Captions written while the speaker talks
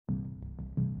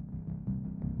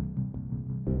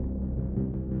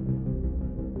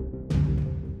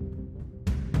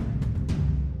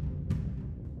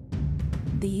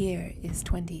The year is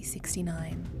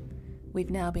 2069. We've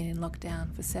now been in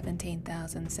lockdown for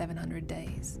 17,700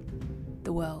 days.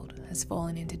 The world has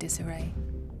fallen into disarray.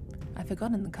 I've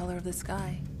forgotten the colour of the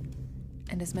sky.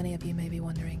 And as many of you may be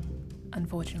wondering,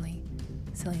 unfortunately,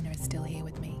 Selena is still here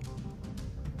with me.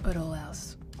 But all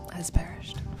else has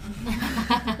perished.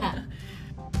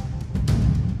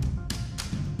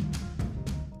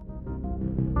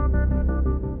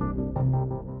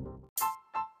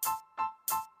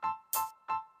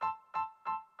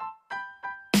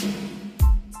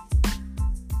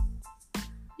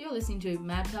 You're listening to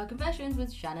Mad Cow Confessions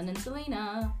with Shannon and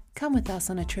Selena. Come with us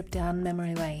on a trip down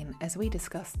memory lane as we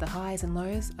discuss the highs and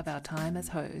lows of our time as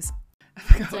hoes.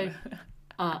 So,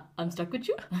 I'm stuck with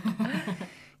you.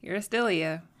 You're still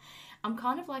here. I'm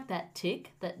kind of like that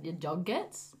tick that your dog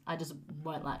gets. I just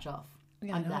won't latch off.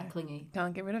 Yeah, I'm I know. that clingy.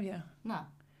 Can't get rid of you. No.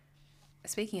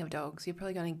 Speaking of dogs, you're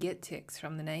probably going to get ticks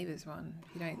from the neighbour's one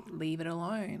if you don't leave it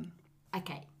alone.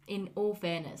 Okay, in all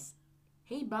fairness,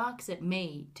 he barks at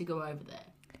me to go over there.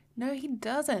 No, he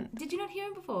doesn't. Did you not hear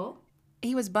him before?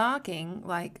 He was barking,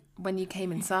 like, when you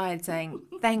came inside saying,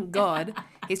 thank God.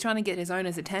 He's trying to get his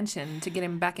owner's attention to get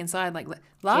him back inside. Like,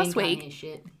 last Gene can't week, hear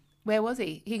shit. where was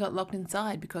he? He got locked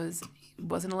inside because he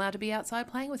wasn't allowed to be outside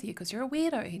playing with you because you're a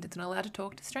weirdo. He isn't allowed to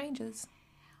talk to strangers.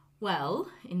 Well,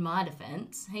 in my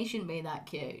defence, he shouldn't be that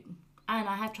cute. And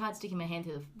I have tried sticking my hand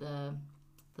through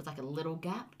there's like a little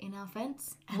gap in our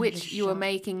fence. Which you were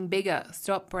making bigger.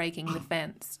 Stop breaking the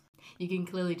fence. You can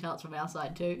clearly tell it's from our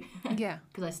side too. Yeah.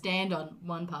 Because I stand on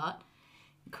one part,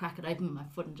 crack it open with my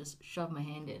foot and just shove my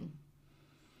hand in.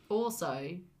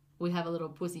 Also, we have a little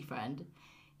pussy friend.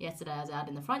 Yesterday I was out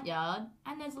in the front yard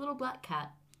and there's a little black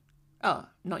cat. Oh,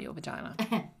 not your vagina.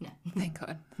 No. Thank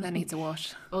God. That needs a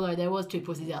wash. Although there was 2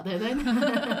 pussies out there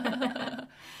then.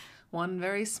 One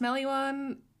very smelly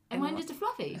one. And one just a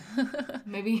fluffy.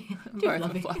 Maybe 2 Both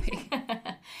fluffy. are fluffy.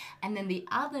 And then the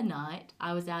other night,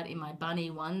 I was out in my bunny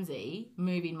onesie,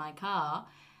 moving my car,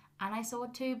 and I saw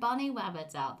 2 bunny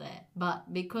rabbits out there.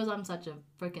 But because I'm such a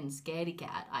freaking scaredy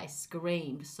cat, I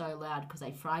screamed so loud because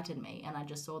they frightened me, and I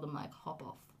just saw them like hop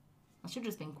off. I should have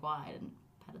just been quiet and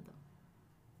patted them.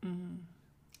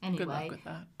 Anyway, Good luck with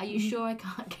that. Are you sure I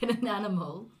can't get an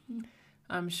animal?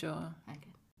 I'm sure.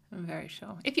 Okay. I'm very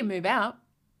sure. If you move out,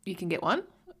 you can get one.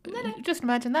 Just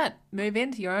imagine that. Move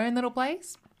into your own little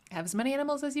place. Have as many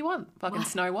animals as you want. Fucking What?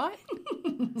 Snow White.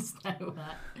 Snow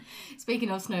White. Speaking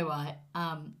of Snow White,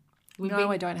 I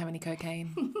don't have any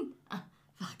cocaine.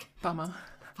 Fuck. Bummer.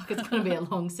 Fuck, it's going to be a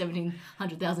long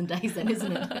 1,700,000 days then,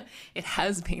 isn't it? It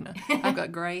has been. I've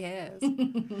got grey hairs.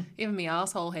 Even my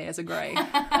asshole hairs are grey.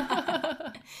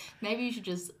 Maybe you should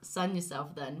just sun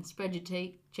yourself then. Spread your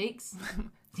cheeks.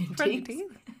 Spread your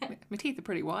teeth. My teeth are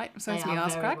pretty white. So is They my are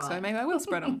ass very crack, so white. maybe I will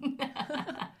spread them.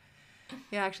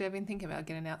 Yeah, actually, I've been thinking about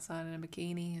getting outside in a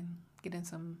bikini and getting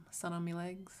some sun on my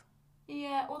legs.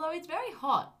 Yeah, although it's very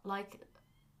hot. Like,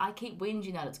 I keep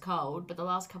whinging that it's cold, but the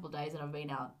last couple of days that I've been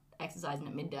out exercising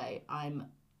at midday, I'm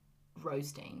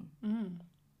roasting.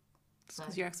 It's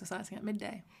because you're exercising at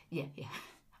midday. Yeah.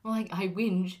 Well, like, I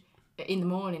whinge in the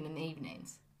morning and the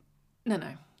evenings. No.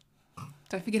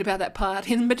 Don't forget about that part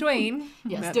in between.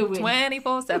 Yeah, About still win.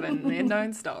 24/7 and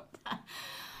don't stop.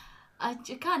 I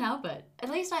can't help it. At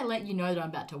least I let you know that I'm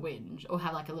about to whinge or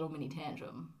have like a little mini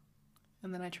tantrum.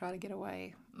 And then I try to get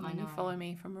away. And I then you know. follow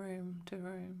me from room to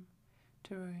room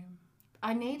to room.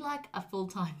 I need like a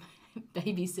full-time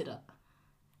babysitter.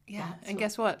 Yeah, That's and what-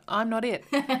 guess what? I'm not it.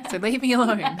 So leave me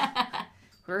alone.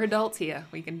 We're adults here.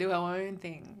 We can do our own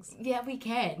things. Yeah, we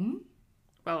can.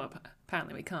 Well,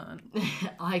 apparently we can't.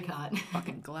 I can't.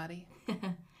 Fucking gladdy.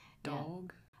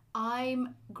 Dog.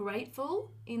 I'm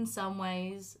grateful in some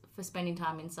ways for spending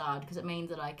time inside because it means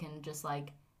that I can just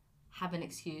like have an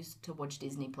excuse to watch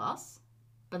Disney Plus.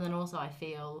 But then also I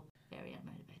feel very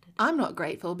unmotivated. I'm not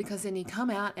grateful because then you come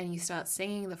out and you start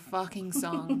singing the fucking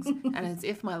songs and as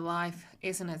if my life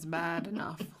isn't as bad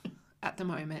enough at the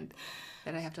moment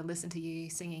that I have to listen to you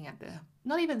singing at the...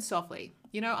 Not even softly.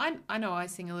 You know, I know I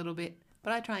sing a little bit,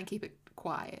 but I try and keep it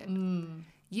quiet.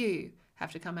 You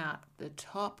have to come out the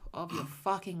top of your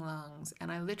fucking lungs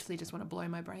and I literally just want to blow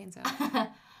my brains out.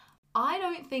 I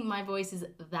don't think my voice is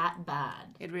that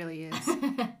bad. It really is.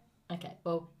 Okay,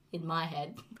 well, in my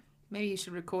head. Maybe you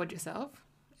should record yourself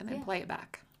and then play it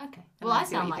back. Okay. And Well, I then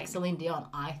see what sound you like think. Celine Dion,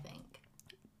 I think.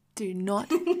 Do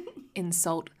not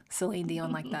insult Celine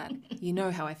Dion like that. You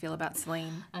know how I feel about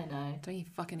Celine. I know. Don't you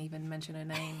fucking even mention her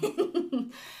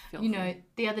name. You know,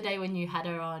 the other day when you had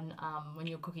her on, when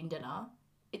you were cooking dinner,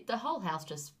 the whole house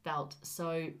just felt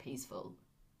so peaceful.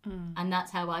 And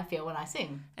that's how I feel when I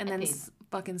sing. And at then peace.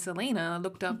 fucking Selena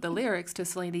looked up the lyrics to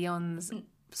Celine Dion's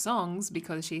songs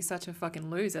because she's such a fucking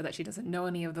loser that she doesn't know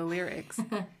any of the lyrics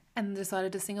and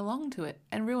decided to sing along to it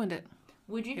and ruined it.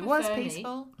 Would you It prefer was me?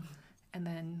 peaceful and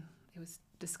then it was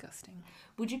disgusting.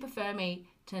 Would you prefer me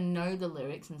to know the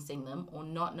lyrics and sing them, or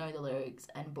not know the lyrics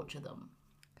and butcher them?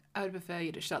 I would prefer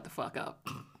you to shut the fuck up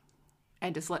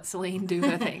and just let Celine do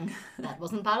her thing. That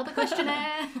wasn't part of the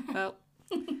questionnaire. Well,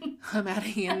 I'm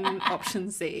adding in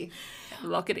option C.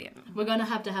 Lock it in. We're going to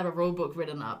have a rule book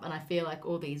written up, and I feel like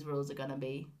all these rules are going to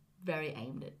be very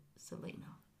aimed at Selena.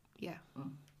 Yeah.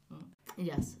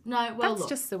 Yes. No, well, That's look.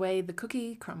 just the way the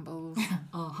cookie crumbles.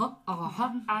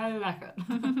 I like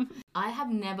it. I have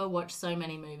never watched so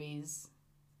many movies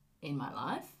in my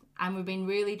life, and we've been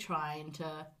really trying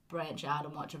to branch out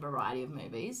and watch a variety of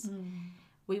movies.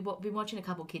 We've been watching a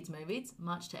couple kids' movies,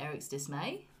 much to Eric's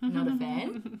dismay. Not a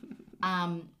fan.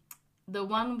 There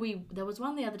was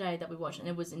one the other day that we watched, and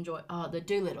it was the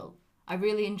Doolittle. I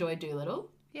really enjoyed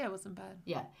Doolittle. Yeah, it wasn't bad.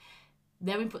 Yeah.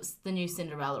 Then we put the new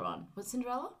Cinderella on. What's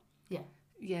Cinderella? Yeah.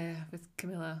 Yeah, with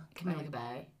Camilla. Camilla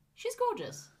Cabello. She's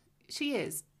gorgeous. She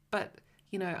is, but,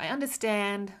 you know, I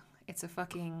understand it's a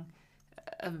fucking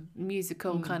a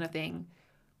musical kind of thing,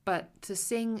 but to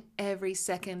sing every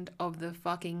second of the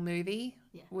fucking movie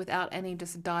without any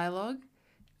just dialogue,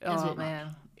 oh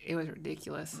man, it was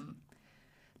ridiculous.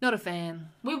 Not a fan.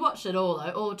 We watched it all,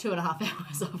 though, all 2.5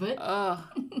 hours of it. Oh,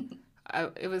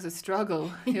 it was a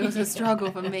struggle. It was a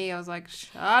struggle for me. I was like,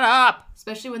 shut up.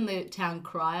 Especially when the town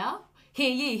crier, hear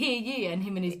ye, and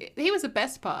him and his... He was the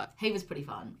best part. He was pretty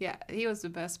fun. Yeah, he was the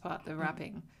best part, the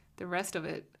rapping. The rest of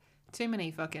it, too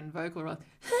many fucking vocal runs.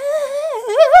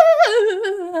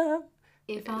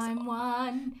 If I'm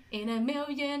one in a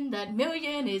million, that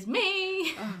million is me.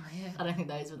 Oh, yeah. I don't think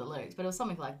those were the lyrics, but it was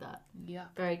something like that. Yeah.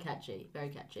 Very catchy, very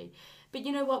catchy. But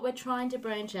you know what? We're trying to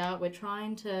branch out. We're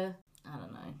trying to, I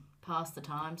don't know, pass the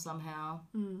time somehow.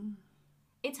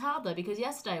 It's hard, though, because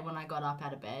yesterday when I got up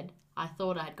out of bed, I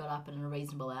thought I had got up in a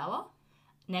reasonable hour.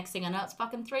 Next thing I know, it's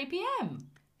fucking 3 p.m.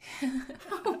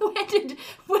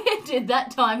 Where did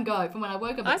that time go from when I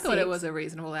woke up at 6? I thought it was a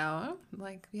reasonable hour.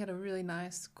 Like, we had a really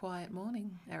nice, quiet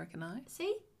morning, Eric and I.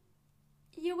 See?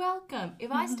 You're welcome.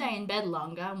 If I stay in bed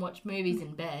longer and watch movies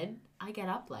in bed, I get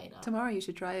up later. Tomorrow you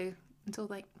should try until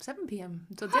like 7 p.m.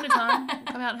 Until dinner time.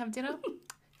 Come out and have dinner.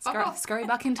 Scurry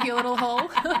back into your little hole.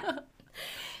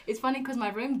 It's funny because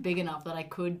my room's big enough that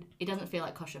it doesn't feel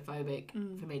like claustrophobic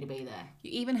for me to be there.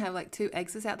 You even have like 2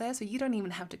 exits out there, so you don't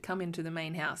even have to come into the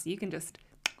main house. You can just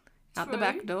out the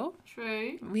back door.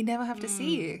 True. We never have to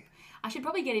see you. I should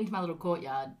probably get into my little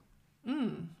courtyard.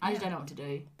 I just don't know what to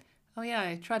do. Oh yeah,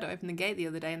 I tried to open the gate the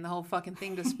other day and the whole fucking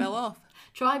thing just fell off.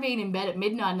 Try being in bed at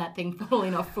midnight and that thing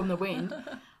falling off from the wind.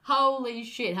 Holy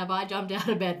shit, have I jumped out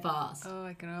of bed fast. Oh,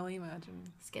 I can only imagine.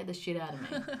 Scared the shit out of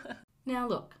me. Now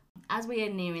look, as we are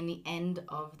nearing the end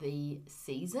of the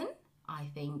season, I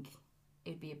think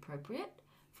it'd be appropriate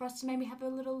for us to maybe have a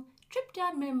little trip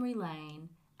down memory lane.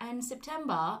 And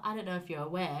September, I don't know if you're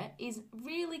aware, is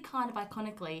really kind of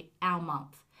iconically our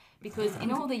month. Because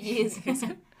in all the years...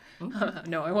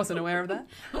 No, I wasn't aware of that.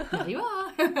 There you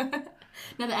are.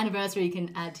 Another anniversary you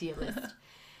can add to your list.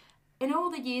 In all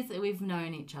the years that we've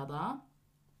known each other,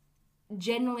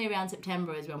 generally around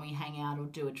September is when we hang out or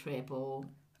do a trip or...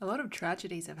 A lot of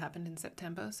tragedies have happened in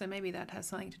September, so maybe that has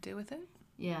something to do with it.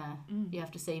 Yeah, you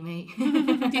have to see me.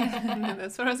 Yeah,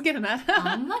 that's what I was getting at.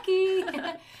 I'm lucky.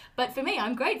 But for me,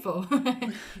 I'm grateful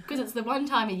because it's the one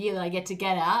time a year that I get to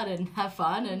get out and have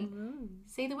fun and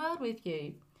see the world with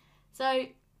you. So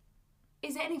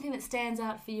is there anything that stands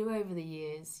out for you over the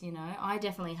years? You know, I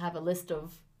definitely have a list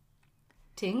of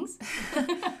things.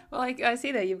 Well, I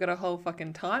see that you've got a whole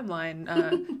fucking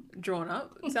timeline drawn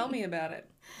up. Tell me about it.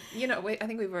 You know, I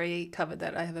think we've already covered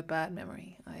that I have a bad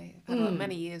memory. I've had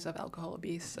many years of alcohol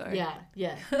abuse, so... Yeah.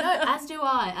 No, as do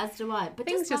I. But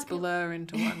things just blur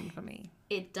into one for me.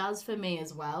 It does for me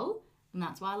as well, and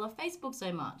that's why I love Facebook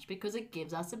so much, because it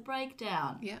gives us a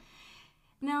breakdown. Yeah.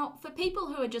 Now, for people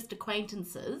who are just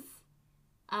acquaintances,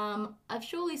 I've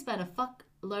surely spent a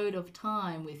fuckload of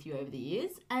time with you over the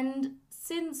years, and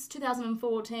since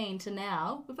 2014 to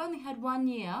now, we've only had 1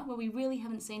 year where we really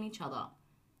haven't seen each other.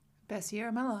 Best year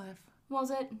of my life.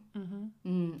 Was it?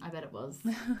 I bet it was.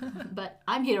 But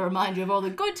I'm here to remind you of all the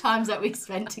good times that we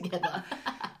spent together.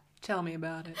 Tell me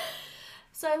about it.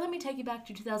 So let me take you back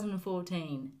to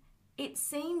 2014. It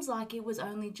seems like it was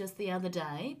only just the other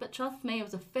day, but trust me, it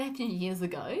was a fair few years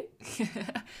ago.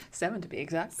 7 to be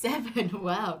exact. 7,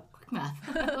 wow. Quick math.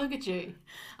 Look at you.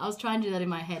 I was trying to do that in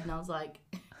my head and I was like,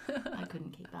 I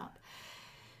couldn't keep up.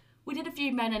 We did a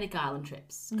few Magnetic Island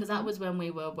trips because that was when we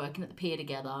were working at the pier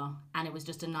together and it was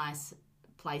just a nice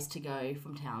place to go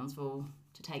from Townsville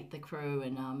to take the crew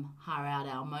and hire out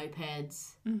our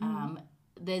mopeds. Mm-hmm.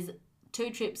 There's 2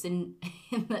 trips in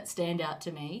that stand out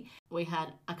to me. We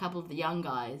had a couple of the young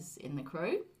guys in the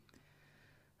crew.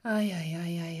 Oh, yeah.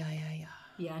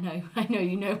 Yeah, I know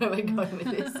you know where we're going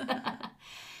with this.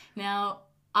 Now,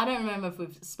 I don't remember if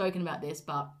we've spoken about this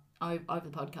but over the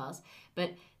podcast,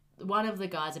 but one of the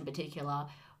guys in particular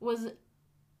was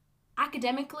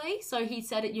academically, so he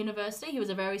said at university he was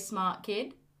a very smart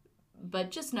kid,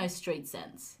 but just no street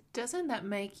sense. Doesn't that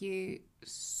make you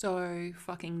so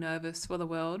fucking nervous for the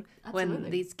world? Absolutely.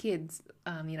 When these kids,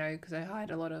 because I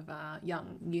hired a lot of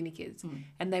young uni kids,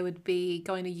 and they would be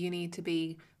going to uni to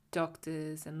be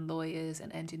doctors and lawyers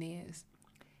and engineers.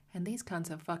 And these cunts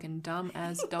are fucking dumb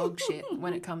as dog shit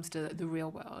when it comes to the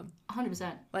real world.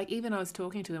 100%. Like, even I was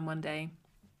talking to him one day,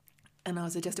 and I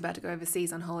was just about to go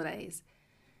overseas on holidays.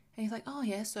 And he's like, oh,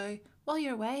 yeah, so while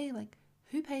you're away, like,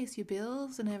 who pays your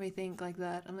bills and everything like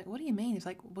that? I'm like, what do you mean? He's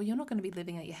like, well, you're not going to be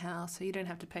living at your house, so you don't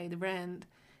have to pay the rent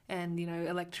and,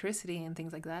 electricity and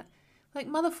things like that. Like,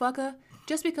 motherfucker,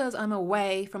 just because I'm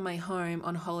away from my home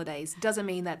on holidays doesn't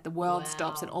mean that the world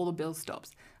stops and all the bills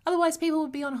stops. Otherwise, people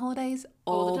would be on holidays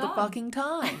all the fucking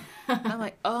time. I'm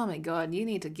like, oh my God, you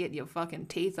need to get your fucking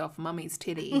teeth off mummy's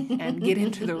titty and get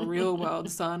into the real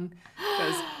world, son,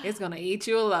 because it's going to eat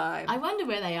you alive. I wonder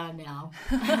where they are now.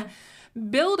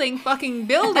 Building fucking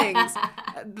buildings.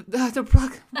 They'll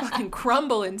fucking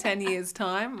crumble in 10 years'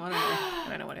 time. I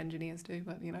don't know what engineers do,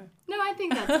 but No, I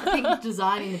think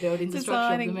designing the buildings and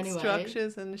structuring them anyway.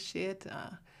 Structures and shit.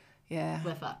 Yeah.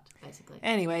 We're fucked, basically.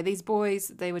 Anyway, these boys,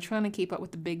 they were trying to keep up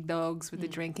with the big dogs with the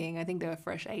drinking. I think they were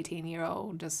fresh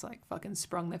 18-year-old, just like fucking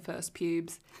sprung their first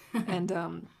pubes. And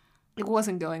it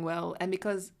wasn't going well. And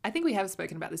because, I think we have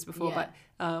spoken about this before, but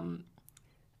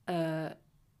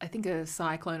I think a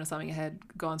cyclone or something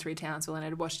had gone through Townsville and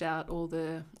had washed out all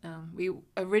the... we were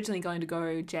originally going to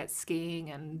go jet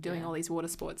skiing and doing all these water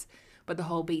sports, but the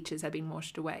whole beaches had been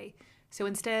washed away. So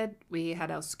instead, we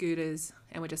had our scooters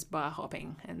and we're just bar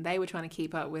hopping. And they were trying to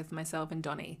keep up with myself and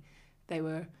Donnie. They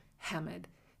were hammered.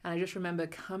 And I just remember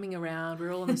coming around, we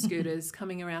were all on the scooters,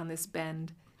 coming around this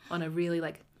bend on a really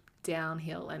like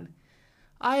downhill. And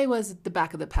I was at the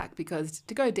back of the pack because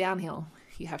to go downhill,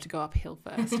 you have to go uphill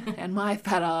first. And my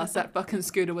fat ass, that fucking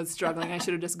scooter was struggling. I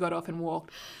should have just got off and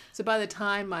walked. So by the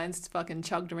time mine's fucking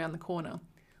chugged around the corner,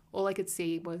 all I could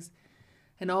see was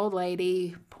an old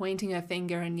lady pointing her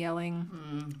finger and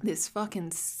yelling, this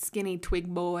fucking skinny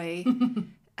twig boy,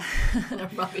 a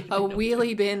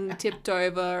wheelie bin tipped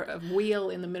over, a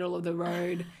wheel in the middle of the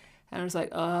road. And I was like,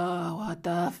 oh, what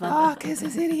the fuck has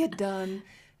this idiot done?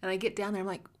 And I get down there, I'm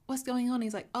like, what's going on?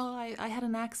 He's like, oh, I had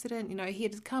an accident. He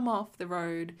had come off the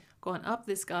road, gone up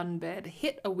this garden bed,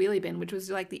 hit a wheelie bin, which was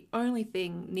like the only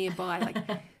thing nearby. Like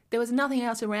there was nothing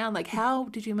else around. Like, how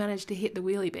did you manage to hit the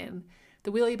wheelie bin?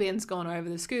 The wheelie bin's gone over,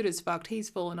 the scooter's fucked, he's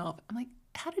fallen off. I'm like,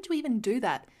 how did you even do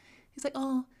that? He's like,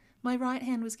 oh, my right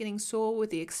hand was getting sore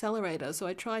with the accelerator, so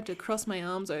I tried to cross my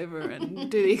arms over and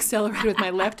do the accelerator with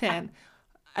my left hand.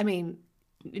 I mean,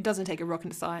 it doesn't take a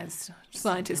rocket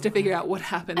scientist to figure out what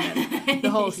happened. And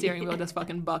the whole steering wheel just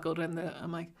fucking buckled, and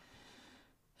I'm like,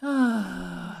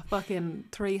 fucking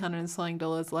 $300 and something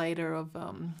later of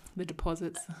the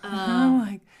deposits. I'm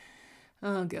like,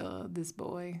 oh God, this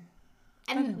boy.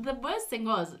 And the worst thing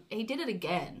was, he did it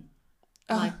again.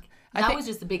 That was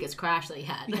just the biggest crash that he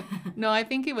had. No, I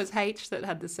think it was H that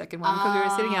had the second one because we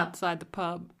were sitting outside the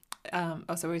pub.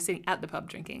 So we were sitting at the pub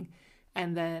drinking.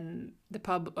 And then the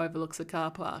pub overlooks the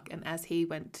car park. And as he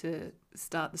went to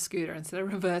start the scooter, instead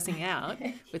of reversing out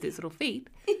with his little feet,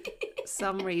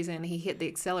 some reason he hit the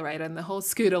accelerator and the whole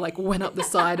scooter like went up the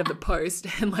side of the post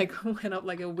and like went up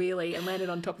like a wheelie and landed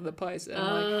on top of the post.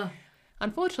 And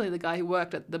unfortunately, the guy who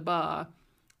worked at the bar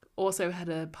also had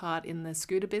a part in the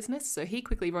scooter business, so he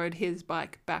quickly rode his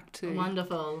bike back to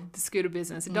the scooter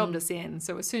business and dobbed us in.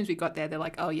 So as soon as we got there, they're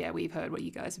like, oh yeah, we've heard what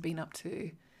you guys have been up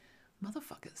to.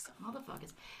 Motherfuckers.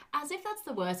 As if that's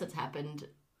the worst that's happened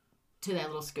to their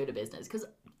little scooter business, because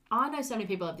I know so many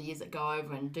people over the years that go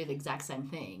over and do the exact same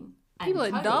thing. People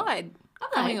have died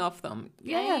coming off them.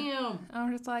 Yeah. Damn. I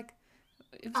was just like,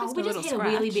 it was just we a little just hit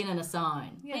scratch. a wheelie bin and a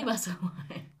sign. Yeah. Leave us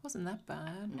alone. Wasn't that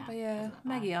bad. No, but yeah,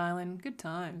 Maggie Island, good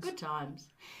times. Good times.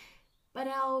 But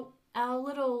our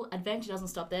little adventure doesn't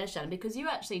stop there, Shannon, because you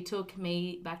actually took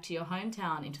me back to your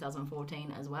hometown in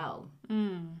 2014 as well.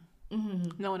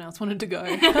 No one else wanted to go.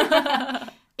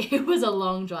 It was a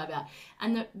long drive out.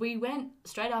 And we went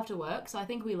straight after work, so I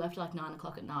think we left like 9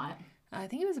 o'clock at night. I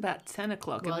think it was about 10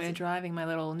 o'clock and we were driving my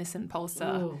little Nissan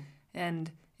Pulsar. Ooh.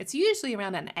 And it's usually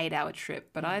around an 8-hour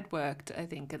trip, but I'd worked, I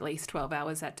think, at least 12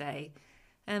 hours that day.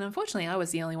 And unfortunately, I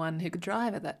was the only one who could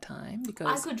drive at that time I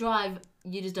because, could drive.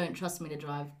 You just don't trust me to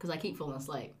drive because I keep falling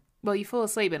asleep. well, you fall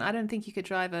asleep, and I don't think you could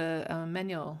drive a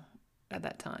manual at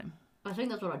that time. I think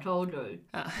that's what I told you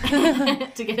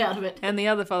Ah. to get out of it. And the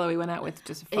other fellow we went out with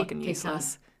just fucking He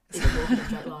useless. Can't even walk in a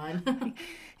straight line.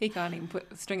 He can't even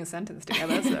string a sentence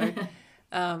together.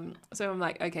 So I'm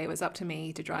like, okay, it was up to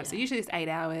me to drive. So usually it's 8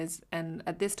 hours, and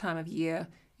at this time of year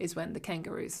is when the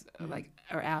kangaroos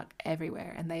are out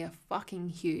everywhere, and they are fucking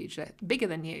huge. They're bigger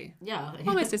than you. Yeah.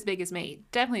 Almost as big as me.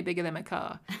 Definitely bigger than my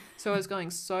car. So I was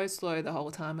going so slow the whole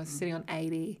time. I was sitting on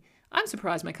 80. I'm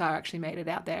surprised my car actually made it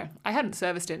out there. I hadn't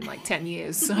serviced it in like 10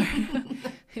 years, so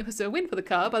it was a win for the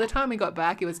car. By the time we got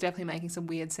back, it was definitely making some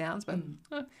weird sounds, but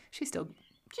she's still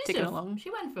ticking along. She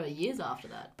went for years after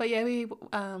that. But yeah, we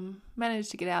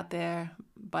managed to get out there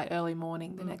by early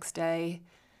morning the next day.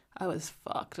 I was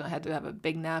fucked. I had to have a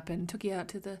big nap and took you out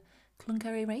to the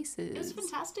Cloncurry races. It was a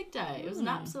fantastic day. It was an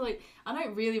absolute... I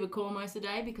don't really recall most of the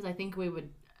day because I think we would,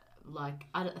 I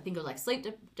think it was like sleep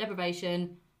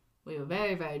deprivation. We were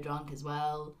very, very drunk as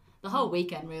well. The whole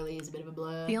weekend really is a bit of a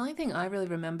blur. The only thing I really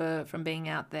remember from being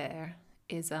out there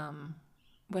is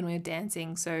when we were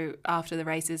dancing. So after the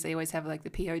races, they always have like the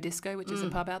PO Disco, which is a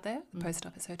pub out there, the Post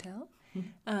Office Hotel.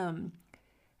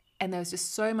 And there was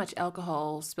just so much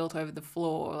alcohol spilt over the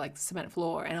floor, like the cement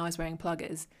floor, and I was wearing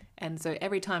pluggers. And so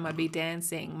every time I'd be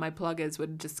dancing, my pluggers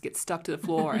would just get stuck to the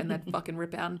floor and they'd fucking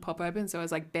rip out and pop open. So I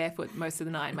was like barefoot most of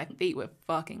the night. My feet were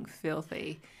fucking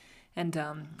filthy. And yeah,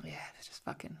 it was just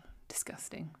fucking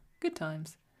disgusting. Good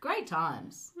times. Great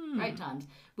times. Great times.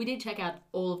 We did check out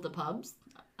all of the pubs.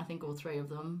 I think all 3 of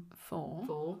them.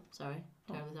 4. Sorry.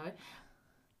 Terribly sorry.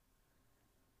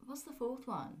 What's the 4th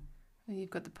one?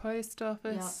 You've got the Post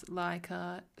Office,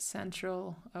 Leichhardt,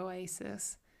 Central,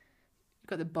 Oasis. You've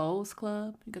got the Bowls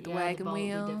Club. You've got the Wagon Bowls,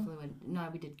 Wheel. We definitely went. No,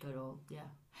 we did go to all. Yeah.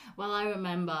 Well, I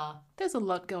remember. There's a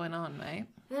lot going on, mate.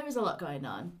 There was a lot going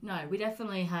on. No, we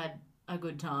definitely had a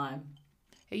good time.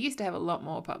 It used to have a lot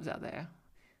more pubs out there.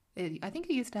 I think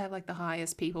it used to have like the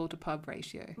highest people to pub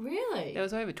ratio. Really? There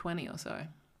was over 20 or so.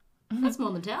 That's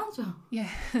more than Townsville. Yeah,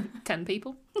 10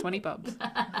 people, 20 pubs.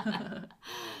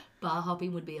 Bar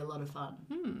hopping would be a lot of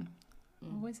fun.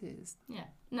 Always is. Yeah.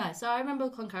 No, so I remember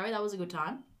Cloncurry. That was a good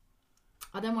time.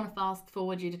 I then want to fast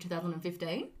forward you to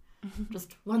 2015,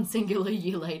 just one singular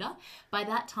year later. By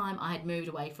that time, I had moved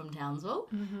away from Townsville,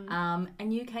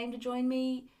 and you came to join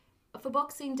me for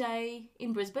Boxing Day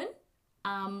in Brisbane,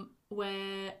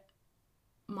 where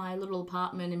my little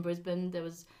apartment in Brisbane,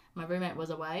 my roommate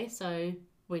was away, so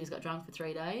we just got drunk for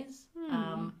 3 days,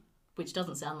 which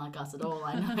doesn't sound like us at all,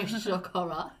 I know, shock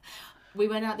horror. We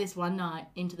went out this one night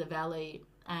into the valley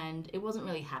and it wasn't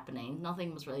really happening.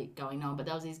 Nothing was really going on, but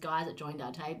there was these guys that joined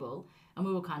our table and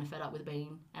we were kind of fed up with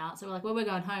being out. So we're like, well, we're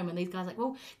going home. And these guys are like,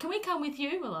 well, can we come with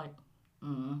you? We're like,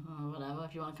 whatever,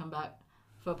 if you want to come back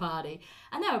for a party.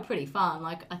 And they were pretty fun.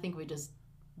 Like, I think we just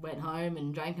went home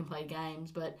and drank and played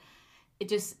games, but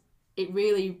it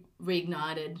really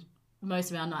reignited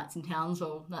most of our nights in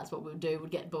Townsville. That's what we would do.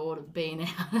 We'd get bored of being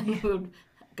out and we would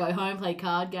go home, play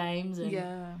card games. And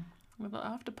yeah, with the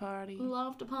after party.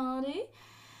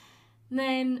 And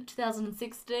then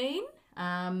 2016,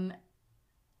 I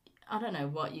don't know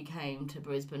what you came to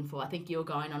Brisbane for. I think you were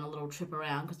going on a little trip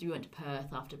around because you went to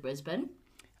Perth after Brisbane.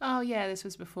 Oh, yeah, this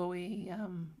was before we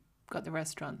got the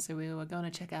restaurant. So we were going to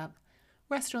check out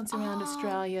restaurants around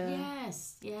Australia.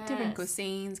 Yes. Different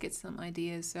cuisines, get some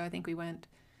ideas. So I think we went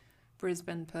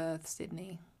Brisbane, Perth,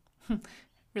 Sydney.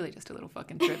 Really just a little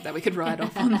fucking trip that we could ride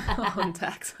off on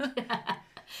tax.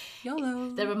 YOLO.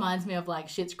 That reminds me of like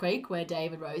Schitt's Creek where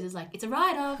David Rose is like, it's a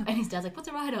write-off. And his dad's like, what's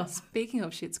a write-off? Speaking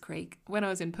of Schitt's Creek, when I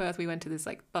was in Perth, we went to this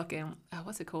like fucking,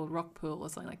 what's it called? Rock Pool or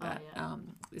something like that. Yeah.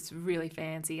 It's really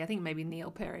fancy. I think maybe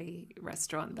Neil Perry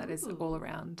restaurant that is all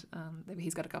around.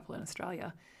 He's got a couple in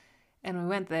Australia. And we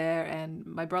went there and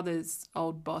my brother's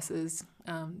old bosses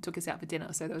took us out for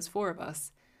dinner. So there was 4 of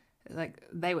us. Like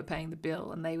they were paying the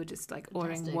bill and they were just like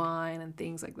ordering wine and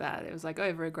things like that. It was like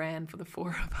over $1,000 for the 4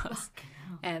 of us.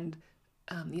 And,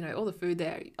 all the food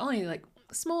there, only like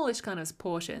smallish kind of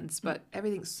portions, but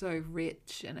everything's so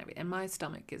rich and my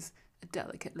stomach is a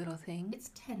delicate little thing.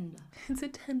 It's tender. It's a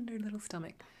tender little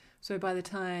stomach. So by the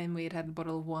time we had had a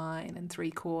bottle of wine and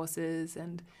 3 courses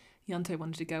and Yanto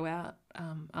wanted to go out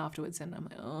afterwards and I'm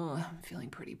like, I'm feeling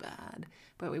pretty bad.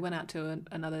 But we went out to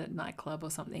another nightclub or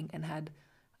something and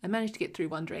I managed to get through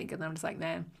 1 drink and then I'm just like,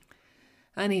 man,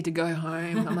 I need to go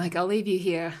home. I'm like, I'll leave you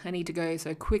here. I need to go.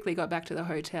 So quickly got back to the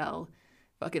hotel,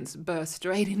 fucking burst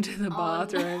straight into the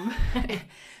bathroom.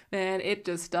 Man, it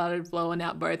just started flowing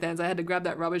out both ends. I had to grab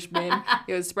that rubbish bin.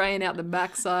 It was spraying out the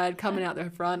backside, coming out the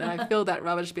front, and I filled that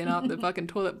rubbish bin up. The fucking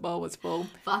toilet bowl was full.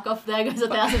 Fuck off, there goes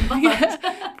 $1,000.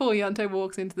 Yeah. Poor Yonto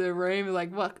walks into the room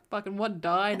like, what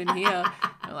died in here?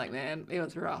 I'm like, man, it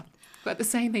was rough. But the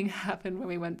same thing happened when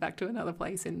we went back to another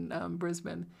place in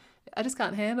Brisbane. I just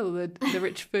can't handle the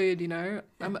rich food, you know.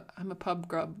 I'm a pub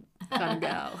grub kind of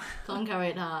gal. Conquer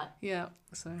it hard. Yeah,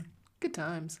 so good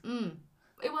times.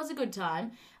 It was a good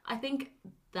time. I think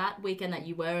that weekend that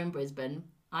you were in Brisbane,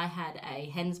 I had a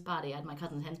hens party. I had my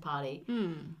cousin's hens party.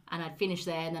 And I'd finish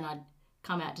there and then I'd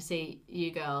come out to see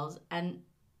you girls. And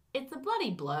it's a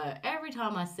bloody blur. Every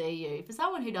time I see you, for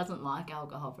someone who doesn't like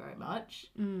alcohol very much,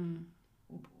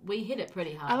 we hit it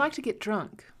pretty hard. I like to get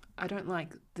drunk. I don't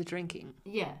like the drinking.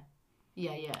 Yeah.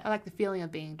 I like the feeling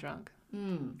of being drunk.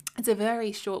 It's a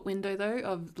very short window, though,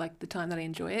 of like the time that I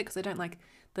enjoy it, because I don't like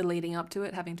the leading up to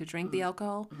it, having to drink the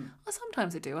alcohol. Well,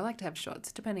 sometimes I do. I like to have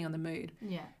shots, depending on the mood.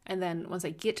 Yeah. And then once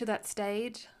I get to that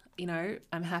stage, you know,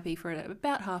 I'm happy for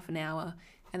about half an hour.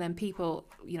 And then people,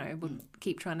 you know, will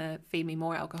keep trying to feed me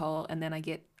more alcohol. And then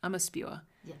I'm a spewer.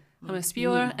 Yeah. I'm a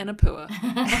spewer and a pooer.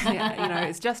 Yeah, you know,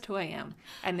 it's just who I am.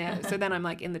 And so then I'm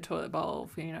like in the toilet bowl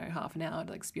for, you know, half an hour to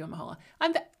like spew my whole.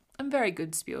 I'm very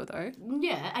good spewer though.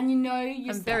 Yeah, and you know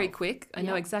yourself. I'm very quick. I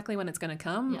know exactly when it's going to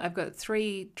come. Yeah. I've got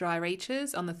 3 dry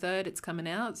reaches. On the 3rd, it's coming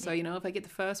out. So, you know, if I get the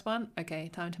first one, okay,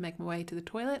 time to make my way to the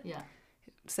toilet. Yeah.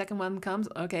 Second one comes,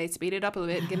 okay, speed it up a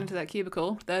little bit, get into that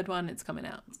cubicle. 3rd one, it's coming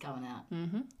out. It's coming out.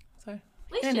 So, at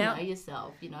least you know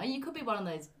yourself, you know. You could be one of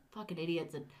those fucking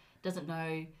idiots that doesn't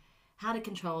know how to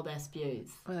control their spews.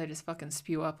 Or they just fucking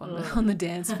spew up on the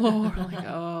dance floor. Like,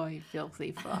 oh, you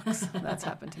filthy fucks. That's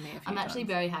happened to me a few times. I'm actually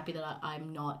very happy that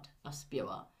I'm not a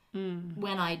spewer.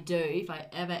 When I do, if I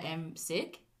ever am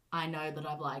sick, I know that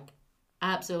I've like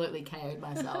absolutely KO'd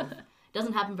myself. It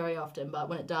doesn't happen very often, but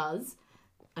when it does,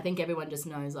 I think everyone just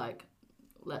knows like,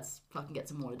 let's fucking get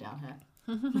some water down her.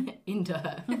 Into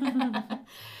her.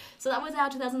 So that was our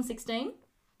 2016.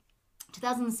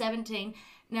 2017.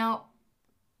 Now,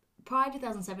 prior to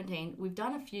 2017, we've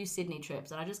done a few Sydney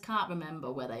trips, and I just can't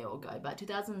remember where they all go. But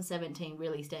 2017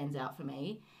 really stands out for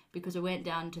me because we went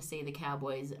down to see the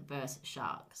Cowboys versus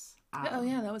Sharks. Oh,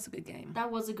 yeah, that was a good game.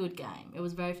 That was a good game. It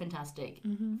was very fantastic.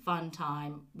 Fun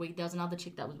time. There was another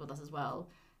chick that was with us as well,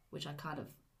 which I kind of...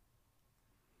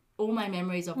 All my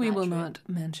memories of that trip... We will not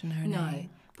mention her No. name.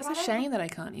 It's a shame that I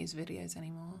can't use videos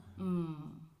anymore.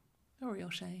 A real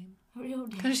shame.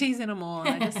 Because she's in them all.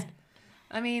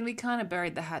 I mean, we kind of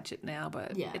buried the hatchet now,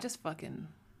 but it just fucking...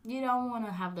 You don't want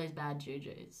to have those bad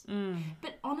jujus.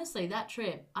 But honestly, that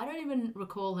trip, I don't even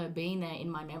recall her being there in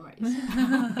my memories.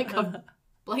 Like, I've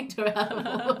blanked her out of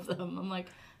all of them. I'm like,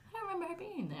 I don't remember her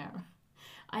being there.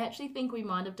 I actually think we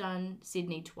might have done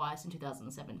Sydney twice in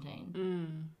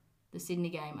 2017. The Sydney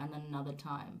game and then another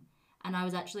time. And I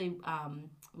was actually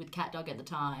with Cat Dog at the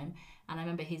time, and I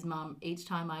remember his mum, each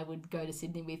time I would go to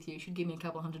Sydney with you, she'd give me a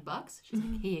couple $100. She's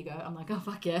like, here you go. I'm like, oh,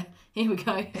 fuck yeah, here we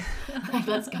go. Like,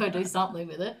 let's go do something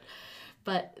with it.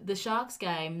 But the Sharks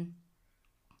game,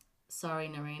 sorry,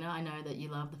 Narina, I know that you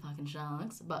love the fucking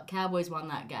Sharks, but Cowboys won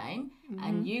that game,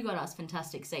 and you got us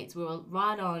fantastic seats. We were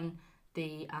right on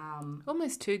the...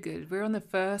 Almost too good. We were on the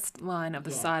first line of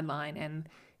the sideline, and...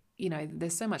 You know,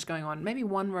 there's so much going on. Maybe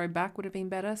one row back would have been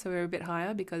better, so we were a bit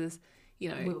higher because, you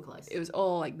know, we were close. It was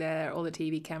all like there, all the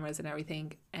TV cameras and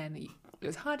everything, and it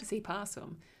was hard to see past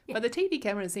them. Yeah. But the TV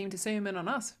cameras seemed to zoom in on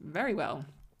us very well.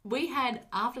 We had,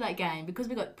 after that game, because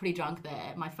we got pretty drunk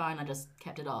there, my phone, I just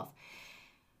kept it off.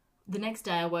 The next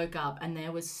day I woke up and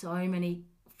there was so many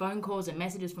phone calls and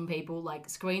messages from people, like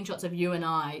screenshots of you and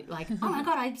I, like, oh my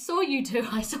God, I saw you two.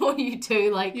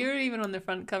 Like, you were even on the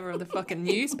front cover of the fucking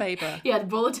newspaper. Yeah, the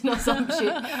bulletin or some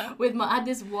shit. I had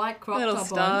this white crop little top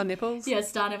star on. nipples. Yeah,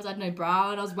 star nipples. I had no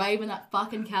bra and I was waving that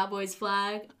fucking Cowboys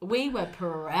flag. We were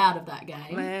proud of that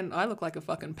game. Man, I look like a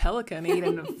fucking pelican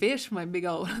eating a fish. My big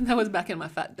old, that was back in my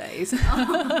fat days.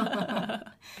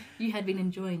 You had been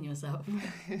enjoying yourself.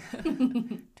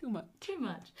 Too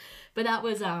much. But that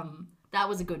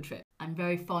was a good trip. I'm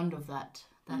very fond of that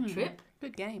trip.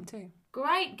 Good game too.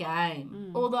 Great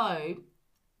game. Although,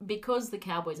 because the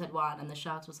Cowboys had won and the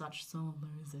Sharks were such sore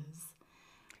losers.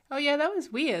 Oh yeah, that was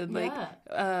weird. Like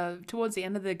towards the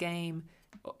end of the game,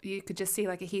 you could just see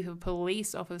like a heap of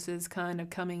police officers kind of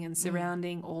coming and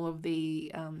surrounding all of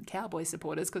the Cowboy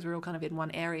supporters because we're all kind of in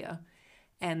one area.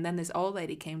 And then this old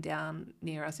lady came down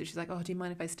near us and she's like, oh, do you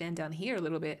mind if I stand down here a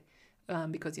little bit?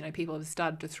 Because, you know, people have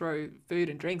started to throw food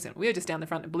and drinks and we were just down the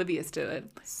front oblivious to it.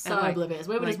 So oblivious.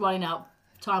 We were just wanting our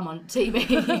time on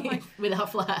TV with our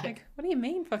flag. Like, what do you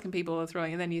mean fucking people are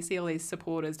throwing? And then you see all these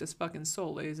supporters just fucking sore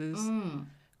losers.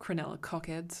 Cronulla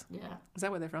cockheads. Yeah. Is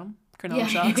that where they're from? Cronulla Yeah.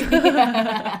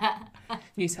 Sharks.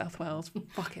 New South Wales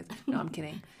fuckheads. No, I'm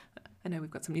kidding. I know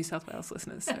we've got some New South Wales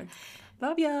listeners, so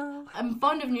love y'all. I'm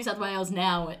fond of New South Wales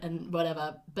now and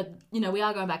whatever, but, we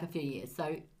are going back a few years.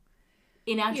 So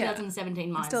in our 2017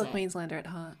 mindset... I'm still a Queenslander at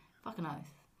heart. Fucking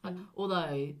oath.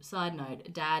 Although, side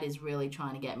note, Dad is really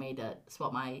trying to get me to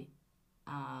swap my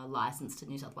license to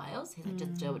New South Wales. He's like,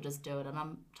 just do it. And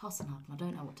I'm tossing up and I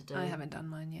don't know what to do. I haven't done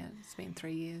mine yet. It's been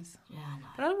 3 years. Yeah, I know.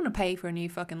 But I don't want to pay for a new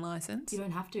fucking license. You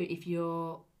don't have to if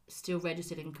you're still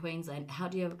registered in Queensland. How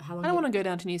long? I don't want to go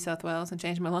down to New South Wales and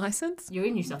change my license. You're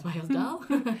in New South Wales, doll.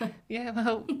 Yeah,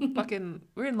 well, fucking,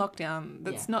 we're in lockdown.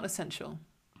 That's not essential.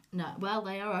 No, well,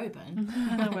 they are open.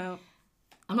 Well,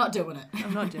 I'm not doing it.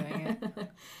 I'm not doing it.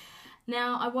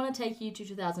 Now, I want to take you to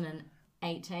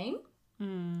 2018,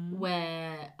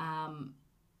 where I'm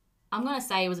going to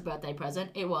say it was a birthday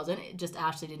present. It wasn't. It just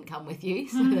Ashley didn't come with you,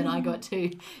 so then I got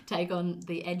to take on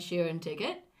the Ed Sheeran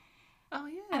ticket. Oh,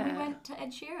 yeah. And we went to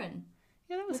Ed Sheeran.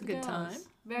 Yeah, that was a good time.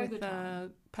 Very good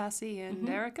time. Passy and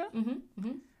Erica.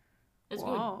 It was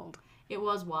wild. Good. It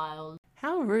was wild.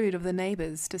 How rude of the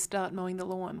neighbours to start mowing the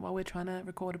lawn while we're trying to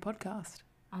record a podcast.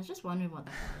 I was just wondering what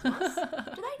that was.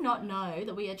 Do they not know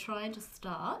that we are trying to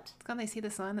start? Can't they see the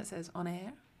sign that says on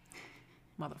air?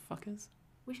 Motherfuckers.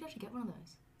 We should actually get one of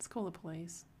those. Let's call the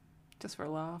police. Just for a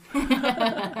laugh.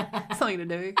 Something to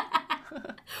do.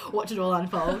 Watch it all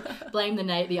unfold. Blame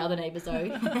the other neighbours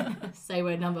though. Say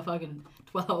we're number fucking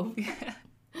 12.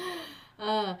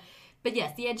 Yeah. But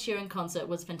yes, the Ed Sheeran concert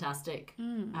was fantastic.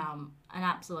 An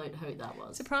absolute hoot that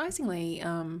was. Surprisingly,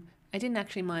 I didn't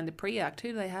actually mind the pre-act. Who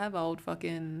do they have? Old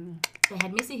fucking... They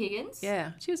had Missy Higgins.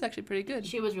 Yeah, she was actually pretty good.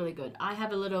 She was really good. I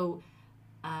have a little...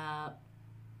 I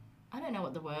don't know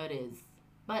what the word is.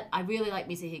 But I really like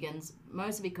Missy Higgins,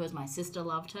 mostly because my sister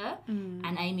loved her.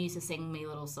 And Amy used to sing me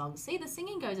little songs. See, the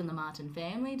singing goes in the Martin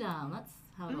family, darling. That's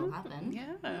how it all happened.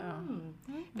 Yeah.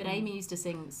 But Amy used to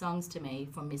sing songs to me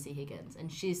from Missy Higgins.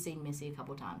 And she's seen Missy a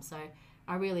couple of times. So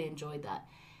I really enjoyed that.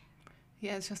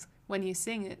 Yeah, it's just when you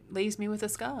sing, it leaves me with a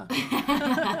scar.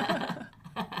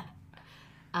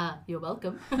 You're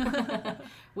welcome.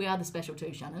 We are the special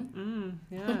too, Shannon.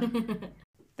 Yeah.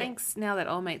 Thanks. Now that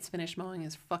old mate's finished mowing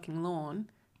his fucking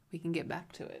lawn, we can get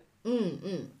back to it.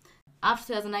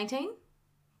 After 2019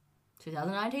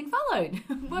 followed.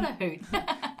 What a hoot.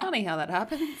 Funny how that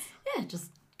happens. Yeah, it just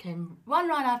came one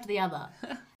right after the other.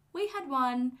 We had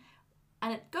one,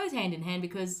 and it goes hand in hand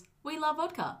because we love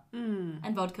vodka.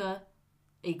 And vodka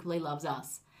equally loves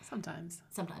us. Sometimes.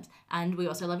 And we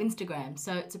also love Instagram.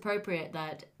 So it's appropriate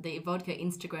that the vodka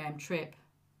Instagram trip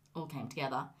all came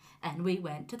together. And we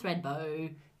went to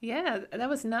Thredbo. Yeah, that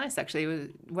was nice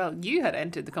actually. You had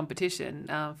entered the competition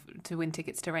to win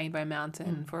tickets to Rainbow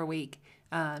Mountain for a week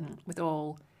with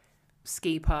all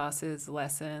ski passes,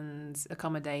 lessons,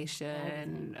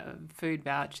 accommodation, food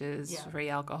vouchers, free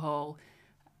alcohol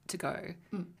to go.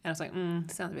 And I was like,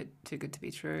 sounds a bit too good to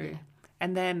be true. Yeah.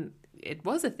 And then it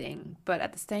was a thing. But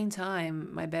at the same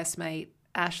time, my best mate,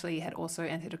 Ashley, had also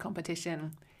entered a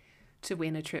competition to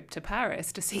win a trip to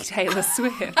Paris to see Taylor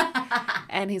Swift.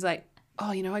 And he's like,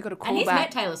 oh, I got a call back. And he's met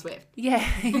Taylor Swift. Yeah.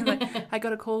 He's like, I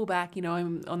got a call back,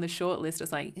 I'm on the short list.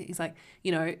 He's like,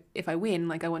 if I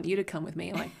win, I want you to come with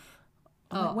me. I'm like,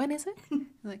 like, when is it? He's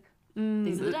like,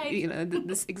 these are the dates.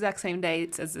 This exact same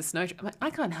dates as the snow trip. I'm like,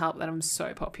 I can't help that I'm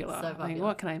so popular. I mean,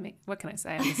 what can I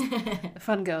say? I'm just a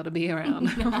fun girl to be around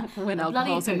when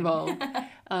alcohol's involved.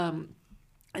 And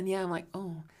yeah, I'm like,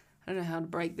 oh, I don't know how to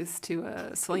break this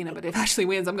to Selena, but if Ashley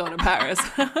wins, I'm going to Paris.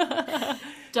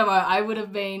 Don't worry, I would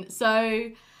have been so,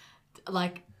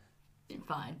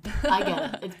 fine. I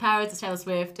get it. It's Paris, it's Taylor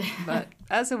Swift. But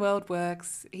as the world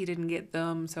works, he didn't get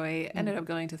them, so I ended up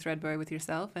going to Thredbo with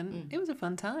yourself, and it was a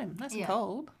fun time. Nice and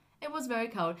cold. It was very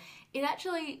cold. It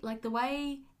actually, the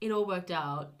way it all worked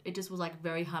out, it just was,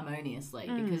 very harmoniously,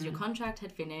 because your contract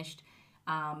had finished.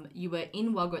 You were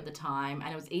in Wagga at the time,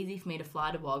 and it was easy for me to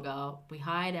fly to Wagga. We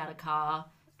hired out a car,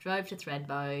 drove to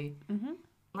Thredbo.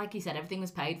 Like you said, everything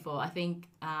was paid for. I think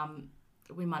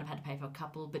we might have had to pay for a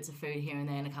couple bits of food here and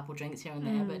there and a couple drinks here and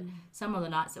there. But some of the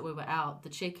nights that we were out, the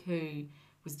chick who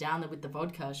was down there with the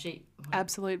vodka,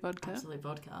 Absolute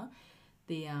Vodka.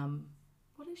 The,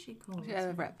 what is she called?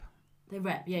 Yeah, rep. The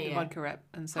rep, The vodka rep.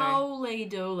 And so holy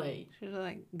dooly. She was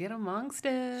like, get amongst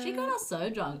it. She got us so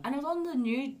drunk. And it was on the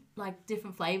new,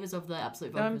 different flavours of the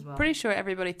Absolute Vodka as well. I'm pretty sure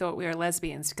everybody thought we were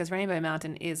lesbians because Rainbow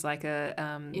Mountain is like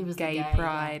a gay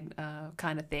pride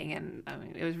kind of thing. And I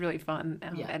mean, it was really fun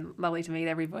and lovely to meet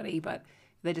everybody. But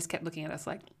they just kept looking at us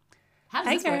like, How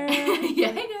Hey does this work? girl.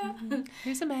 Yeah, hey girl.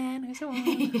 Who's a man? Who's a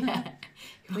woman? Yeah.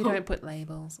 We don't put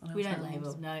labels on our We don't phones.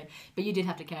 label, no. But you did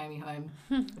have to carry me home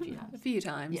a few times. A few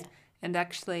times. Yeah. And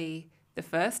actually, the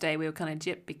first day we were kind of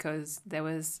gypped because there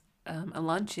was a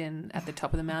luncheon at the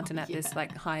top of the mountain at this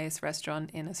like highest restaurant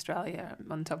in Australia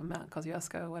on top of Mount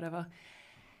Kosciuszko or whatever.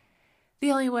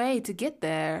 The only way to get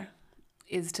there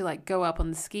is to like go up on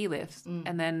the ski lifts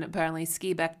and then apparently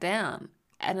ski back down.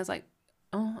 And it's like,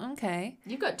 oh, okay.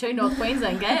 You've got 2 North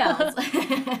Queensland gals.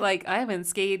 Like I haven't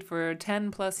skied for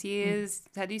 10 plus years.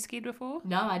 Had you skied before?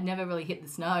 No, I'd never really hit the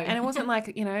snow. And it wasn't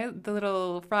like, you know, the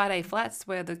little Friday flats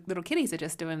where the little kiddies are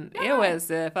just doing, it was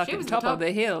the fucking was the top top. of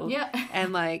the hill. Yeah.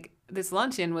 And like this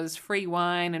luncheon was free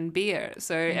wine and beer.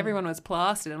 So everyone was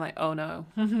plastered and like, oh no,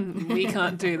 we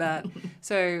can't do that.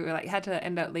 So we like had to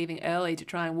end up leaving early to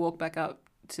try and walk back up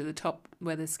to the top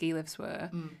where the ski lifts were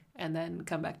and then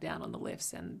come back down on the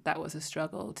lifts. And that was a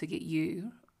struggle to get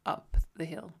you up the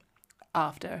hill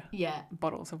after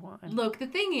bottles of wine. Look, the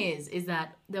thing is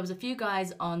that there was a few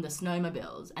guys on the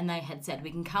snowmobiles and they had said,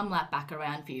 we can come lap back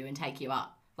around for you and take you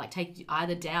up. Like take you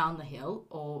either down the hill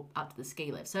or up to the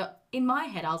ski lift. So in my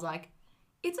head, I was like,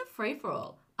 it's a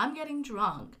free-for-all. I'm getting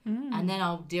drunk and then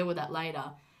I'll deal with that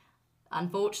later.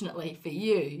 Unfortunately for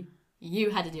you,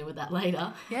 you had to deal with that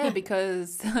later. Yeah,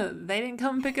 because they didn't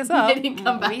come pick us up. They didn't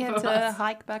come back We had for to us.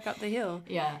 hike back up the hill.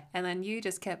 Yeah. And then you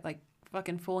just kept like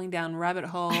fucking falling down rabbit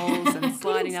holes and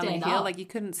sliding down the stand hill. up. Like you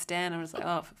couldn't stand. I was like,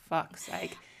 oh, for fuck's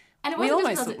sake. And it We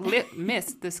wasn't just almost 'cause it-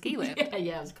 missed the ski lift.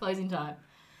 Yeah, it was closing time.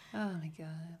 Oh my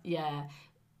God. Yeah.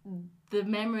 The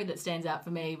memory that stands out for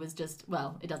me was just,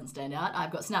 well, it doesn't stand out.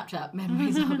 I've got Snapchat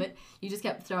memories of it. You just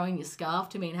kept throwing your scarf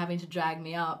to me and having to drag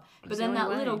me up. But then the that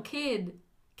only way. little kid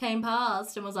came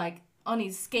past and was like, on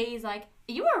his skis, like,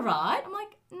 are you all right? I'm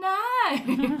like,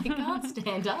 no, he can't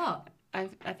stand up. I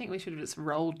think we should have just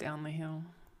rolled down the hill.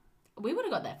 We would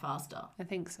have got there faster. I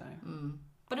think so.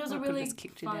 But it was Or a could've really just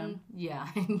kicked you fun... down. Yeah,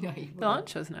 I know you The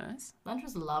lunch was nice. Lunch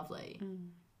was lovely.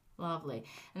 Lovely.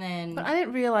 And then... But I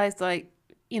didn't realise, like,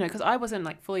 you know, because I wasn't,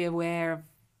 like, fully aware of,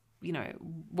 you know,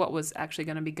 what was actually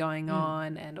going to be going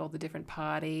on and all the different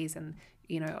parties and,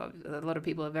 you know, a lot of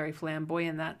people are very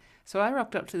flamboyant in that. So I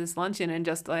rocked up to this luncheon and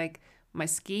just, like, my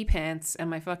ski pants and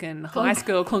my fucking high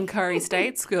school Cloncurry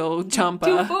State School jumper.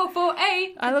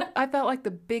 2448. I felt like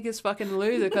the biggest fucking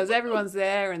loser because everyone's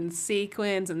there and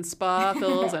sequins and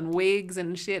sparkles and wigs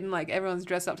and shit and like everyone's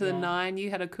dressed up to the nine. You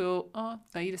had a cool, oh,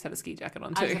 no, you just had a ski jacket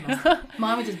on too.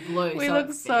 Mine was just blue. We so looked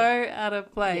it so fit. out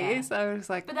of place. Yeah. I was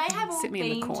like, But they have all sit me in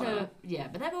the been corner. to... Yeah,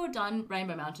 but they've all done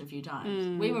Rainbow Mountain a few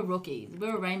times. We were rookies. We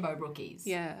were rainbow rookies.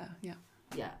 Yeah.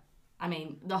 Yeah. I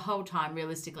mean, the whole time,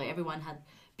 realistically, everyone had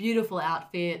beautiful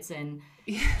outfits and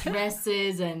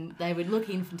dresses and they were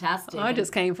looking fantastic. I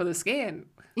just came for the skin.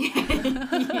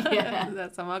 Yeah.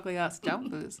 That's some ugly ass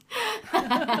jumpers.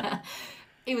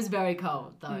 It was very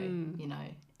cold, though, you know.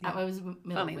 It was middle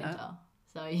Funny of winter. that.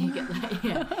 So you get that,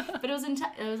 yeah. But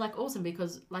it was like awesome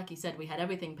because, like you said, we had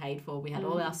everything paid for. We had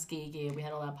all our ski gear. We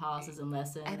had all our passes and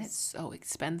lessons. And it's so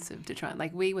expensive to try.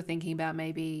 Like we were thinking about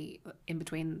maybe in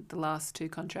between the last two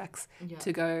contracts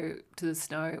to go to the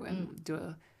snow and do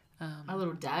a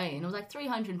little day, and it was like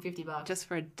 $350 just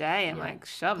for a day. I'm like,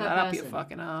 shove Per that up your person.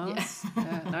 fucking ass.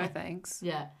 Yeah, no thanks.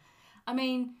 Yeah, I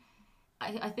mean,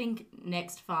 I think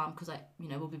next farm because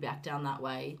we'll be back down that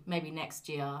way. Maybe next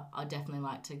year I'd definitely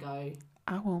like to go.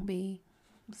 I won't be.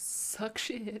 Suck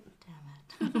shit.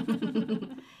 Damn it!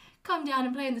 Come down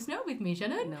and play in the snow with me,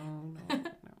 Shannon. No.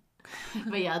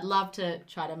 But yeah, I'd love to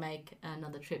try to make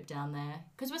another trip down there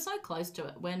because we're so close to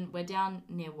it. When we're down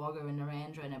near Wagga and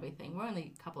Narrandera and everything, we're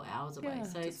only a couple of hours away, Yeah,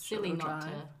 so just it's silly short not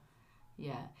drive. to.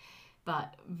 Yeah,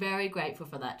 but very grateful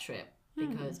for that trip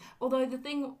because although the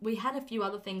thing we had a few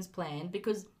other things planned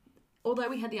because although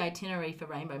we had the itinerary for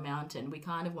Rainbow Mountain, we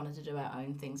kind of wanted to do our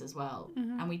own things as well,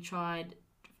 and we tried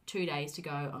 2 days to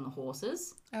go on the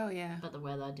horses, Oh yeah. but the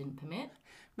weather didn't permit.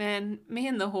 Man, me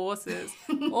and the horses.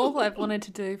 All I've wanted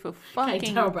to do for Okay,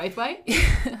 fucking Daryl Braithwaite.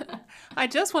 I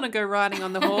just want to go riding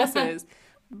on the horses.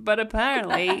 But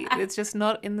apparently it's just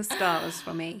not in the stars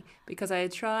for me because I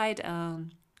tried at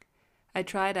where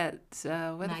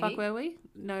the Maggie? fuck were we?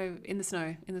 No, in the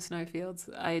snowfields.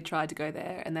 I tried to go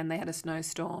there and then they had a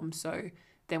snowstorm, so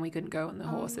then we couldn't go on the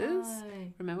horses. No.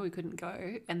 Remember, we couldn't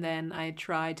go. And then I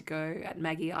tried to go at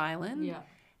Maggie Island. Yeah.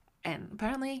 And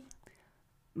apparently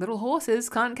little horses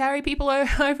can't carry people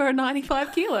over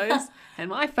 95 kilos. And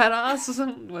my fat ass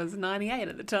was 98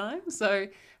 at the time. So,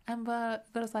 but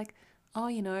I was like, oh,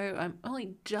 you know, I'm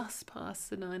only just past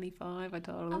the 95, I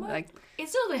told them. Like,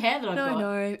 it's still the hair that I've got.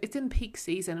 no, it's in peak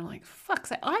season. I'm like, fuck's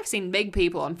sake. I've seen big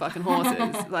people on fucking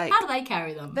horses. Like, How do they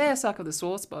carry them? they're stuck with a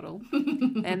sauce bottle.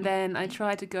 And then I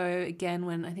tried to go again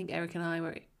when I think Eric and I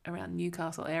were around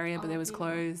Newcastle area, but it was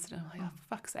closed. And I'm like, oh,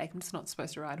 fuck's sake, I'm just not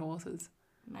supposed to ride horses.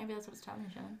 Maybe that's what it's telling you,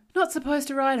 Shannon. Not supposed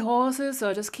to ride horses,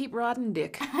 so just keep riding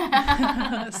dick.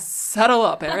 Settle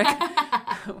up, Eric.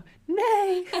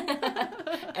 Nay.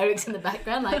 Eric's in the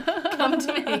background like, come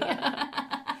to me.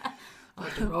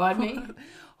 Want to ride me?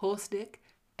 Horse dick,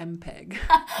 MPEG.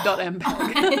 .mpeg.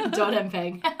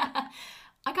 .mpeg.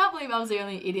 I can't believe I was the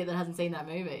only idiot that hasn't seen that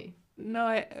movie.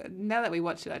 No, now that we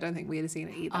watched it, I don't think we had seen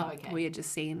it either. Oh, okay. We had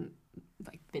just seen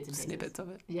like Bits and snippets of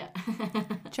it. Yeah.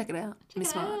 Check it out.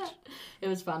 Miss March. It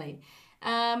was funny.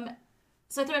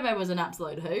 So Throwback was an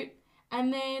absolute hoot.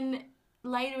 And then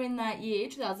later in that year,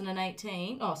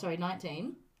 19,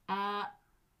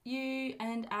 you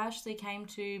and Ashley came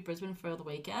to Brisbane for the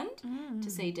weekend to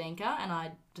see Dinka, and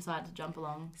I decided to jump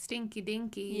along. Stinky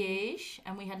dinky. Yeesh.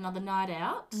 And we had another night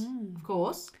out, of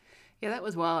course. Yeah, that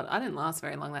was wild. I didn't last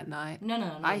very long that night.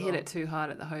 No. I hit it too hard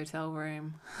at the hotel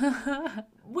room.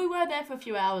 We were there for a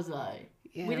few hours, though.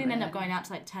 Yeah, we didn't end up going out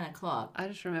till like 10 o'clock. I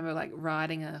just remember like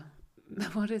riding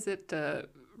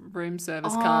room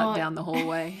service cart down the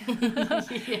hallway.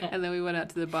 Yeah. And then we went out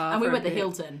to the bar. And we went to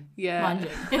Hilton, mind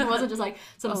you. It wasn't just like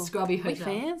some scrubby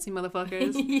hotel. We fancy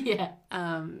motherfuckers. Yeah.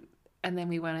 And then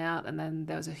we went out, and then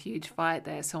there was a huge fight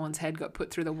there. Someone's head got put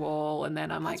through the wall, and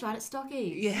then I'm That's right, at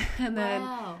Stockies. yeah. And then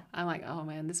I'm like, oh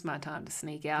man, this is my time to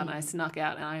sneak out. And I snuck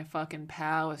out, and I fucking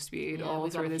power spewed all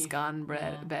through this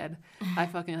bed. I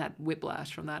fucking had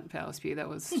whiplash from that power spew. That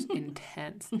was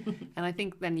intense. And I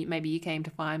think then maybe you came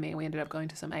to find me, and we ended up going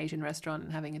to some Asian restaurant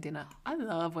and having a dinner. I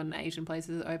love when Asian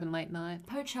places are open late night.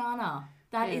 Pochana.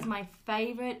 That is my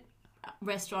favourite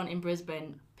restaurant in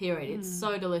Brisbane, period. It's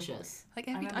so delicious. Like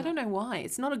I don't know why.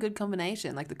 It's not a good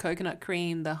combination. Like the coconut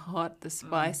cream, the hot, the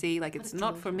spicy. Like it's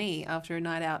not for me after a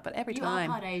night out. But every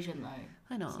time. You are part Asian though.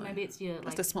 I know. So maybe it's your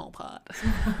just a small part.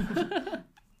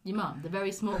 Your mum, the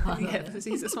very small part of it. Yeah,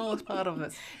 he's the smallest part of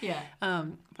us. Yeah.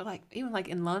 But like even like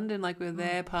in London, like we were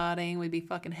there partying, we'd be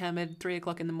fucking hammered 3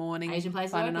 o'clock in the morning. Asian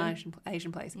place find open. an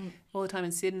Asian place. All the time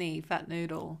in Sydney, Fat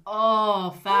Noodle.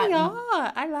 Oh, fat. Yeah,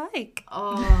 I like.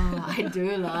 Oh, I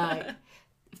do like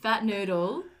Fat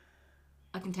Noodle.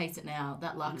 I can taste it now.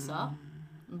 That laksa,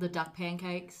 the duck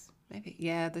pancakes. Maybe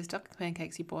those duck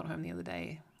pancakes you brought home the other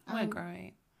day weren't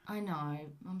great. I know.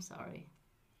 I'm sorry.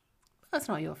 That's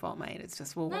not your fault, mate. It's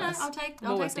just Woolworths. No, I'll take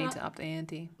need to up the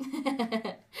ante.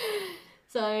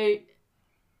 So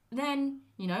then,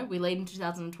 we lead into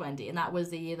 2020, and that was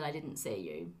the year that I didn't see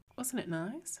you. Wasn't it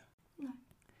nice? No.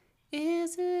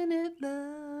 Isn't it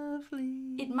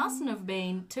lovely? It mustn't have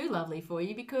been too lovely for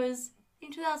you, because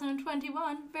in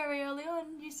 2021, very early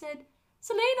on, you said,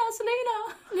 Selena,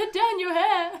 let down your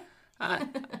hair.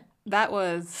 That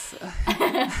was...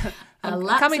 I'm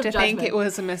coming to think it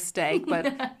was a mistake,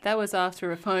 but that was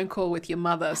after a phone call with your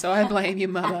mother, so I blame your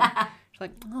mother. She's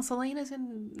like, oh, Selena's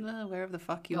in wherever the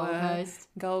fuck you were.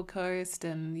 Gold Coast,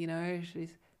 and, I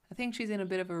think she's in a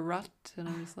bit of a rut, and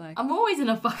I'm just like... I'm always in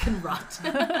a fucking rut.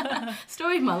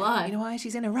 Story of my life. You know why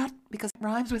she's in a rut? Because it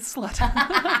rhymes with slut.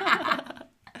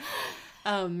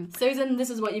 Susan,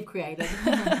 this is what you've created.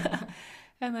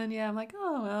 And then, I'm like,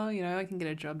 oh, well, I can get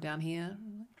a job down here.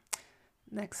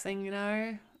 Next thing you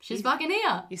know... She's fucking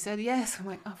here. You said yes. I'm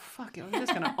like, oh, fuck it. I was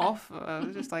just going to offer. I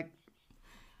was just like,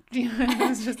 it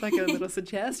was just like a little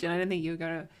suggestion. I didn't think you were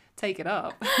going to take it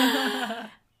up.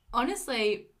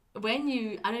 Honestly, I don't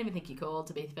even think you called,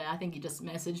 to be fair. I think you just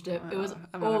messaged it. It was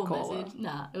I'm all not a caller. message.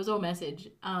 Nah, it was all message.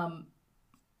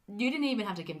 You didn't even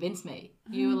have to convince me.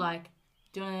 You were like,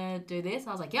 do you want to do this?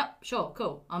 I was like, yep, sure,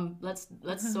 cool. Let's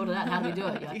sort it out. How do we do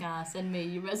it? You're like, send me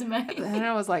your resume. And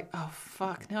I was like, oh,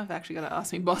 fuck. Now I've actually got to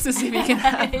ask my bosses if he can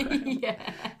have them. Yeah.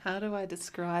 How do I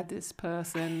describe this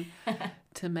person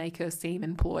to make her seem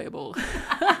employable?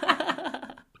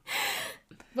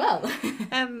 Well,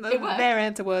 and their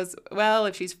answer was, well,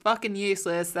 if she's fucking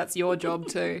useless, that's your job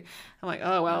too. I'm like,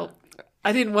 oh, well,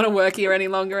 I didn't want to work here any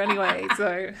longer anyway,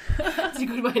 so... It's a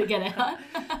good way to get out.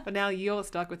 But now you're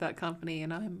stuck with that company,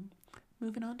 and I'm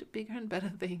moving on to bigger and better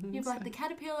things. You're like the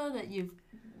caterpillar that you've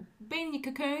been in your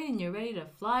cocoon and you're ready to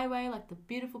fly away like the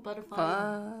beautiful butterfly.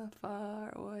 Far,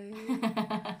 far away.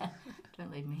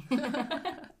 Don't leave me.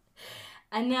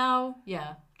 And now,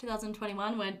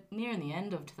 2021, we're nearing the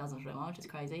end of 2021, which is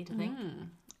crazy to think.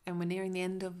 And we're nearing the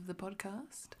end of the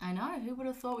podcast. I know. Who would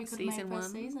have thought we could have made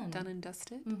first season? Done and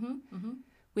dusted.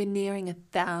 We're nearing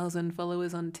 1,000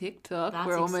 followers on TikTok. That's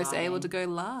We're almost exciting. able to go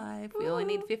live. We only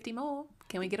need 50 more.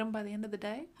 Can we get them by the end of the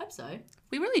day? Hope so.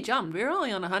 We really jumped. We were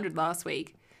only on 100 last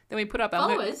week. Then we put up our...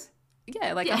 Followers?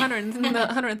 Yeah, like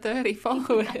 130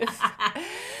 followers.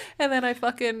 And then I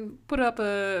fucking put up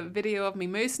a video of me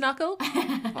moose knuckle.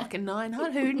 Fucking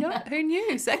 900. Who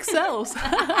knew? Sex sells.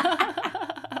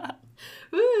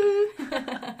 Woo!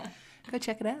 Go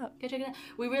check it out. Go check it out.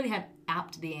 We really have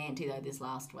upped the ante though this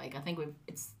last week. I think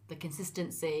it's the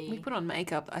consistency. We put on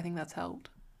makeup. I think that's helped.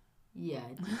 Yeah.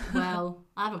 Well,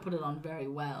 I haven't put it on very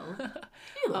well.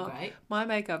 You look great. My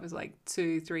makeup is like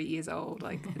 2-3 years old.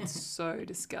 Like, it's so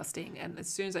disgusting. And as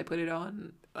soon as I put it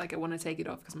on, like, I want to take it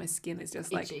off because my skin is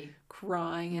just like Itchy.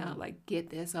 crying out, like, get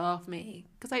this off me.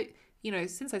 Because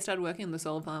since I started working on the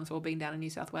solar farms or being down in New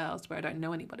South Wales where I don't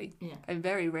know anybody, Yeah. I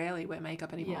very rarely wear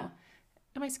makeup anymore. Yeah.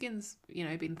 And my skin's,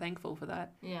 been thankful for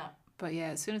that. Yeah. But yeah,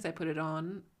 as soon as I put it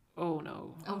on, oh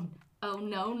no. Oh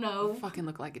no. I fucking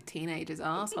look like a teenager's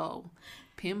asshole.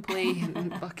 Pimply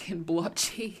and fucking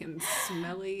blotchy and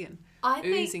smelly and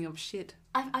oozing of shit.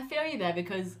 I feel you there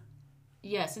because,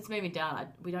 yeah, since moving down,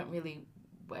 we don't really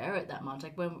wear it that much.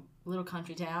 Like, we're little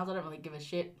country towns, I don't really give a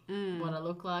shit what I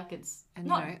look like. It's And,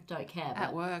 don't care.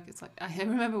 At work, it's like, I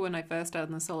remember when I first started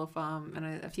on the solar farm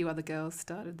and a few other girls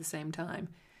started at the same time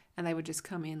and they would just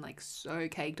come in like so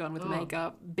caked on with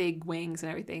makeup, big wings and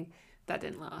everything. That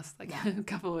didn't last. Like a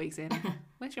couple of weeks in.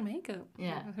 Where's your makeup?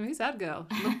 Yeah. Who's that girl?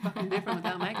 You look fucking different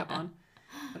without makeup on.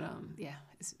 But yeah,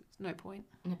 it's no point.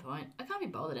 No point. I can't be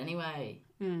bothered anyway.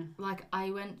 Like, I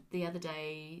went the other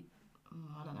day,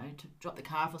 I don't know, to drop the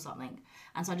car off or something.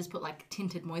 And so I just put like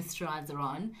tinted moisturiser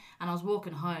on and I was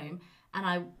walking home and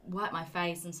I wiped my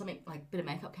face and something like a bit of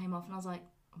makeup came off and I was like,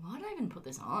 why did I even put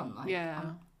this on? Like,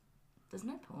 Yeah. There's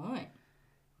no point.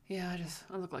 Yeah,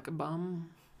 I look like a bum.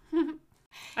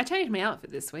 I changed my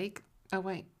outfit this week. Oh,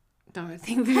 wait. No, I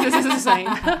think this is the same.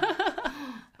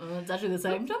 It's actually the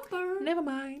same jumper. Never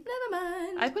mind.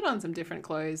 I put on some different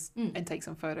clothes and take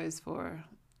some photos for...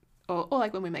 Or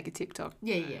like when we make a TikTok.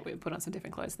 Yeah. We put on some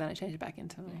different clothes, then I change it back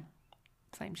into my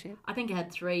same shit. I think I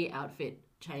had 3 outfit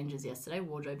changes yesterday,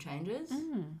 wardrobe changes.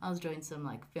 I was doing some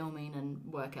like filming and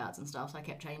workouts and stuff, so I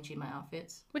kept changing my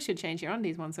outfits. We should change your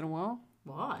undies once in a while.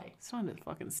 Why? It's time to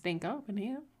fucking stink up in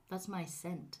here. That's my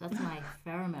scent. That's my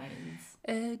pheromones.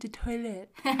 The toilet.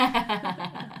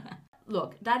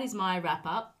 Look, that is my wrap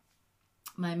up.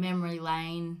 My memory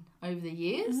lane over the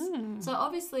years. So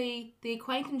obviously the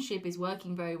acquaintanceship is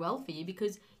working very well for you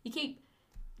because you keep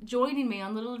joining me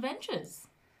on little adventures.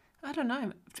 I don't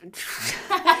know.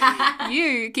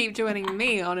 You keep joining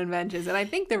me on adventures, and I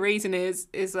think the reason is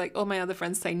like all my other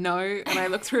friends say no, and I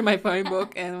look through my phone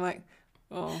book and I'm like,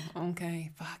 oh, okay,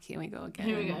 fuck, here we go again.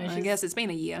 Here we go. I guess it's been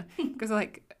a year because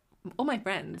like all my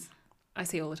friends I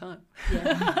see all the time.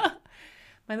 Yeah.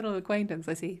 My little acquaintance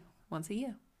I see once a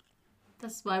year.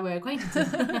 That's why we're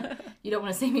acquaintances. You don't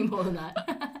want to see me more than that.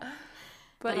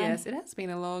 But yes, it has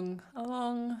been a long,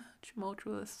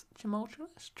 tumultuous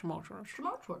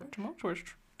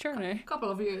journey. Couple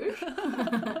of years.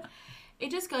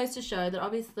 It just goes to show that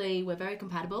obviously we're very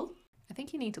compatible. I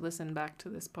think you need to listen back to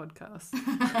this podcast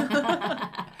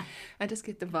and just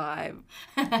get the vibe,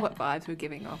 what vibes we're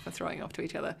giving off or throwing off to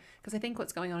each other. Because I think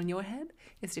what's going on in your head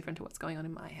is different to what's going on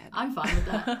in my head. I'm fine with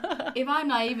that. If I'm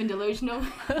naive and delusional,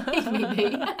 leave me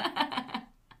be.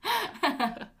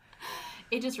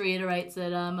 It just reiterates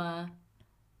that I'm a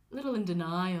little in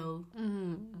denial.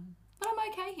 But I'm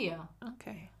okay here.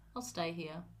 Okay. I'll stay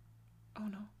here. Oh,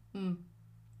 no.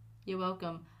 You're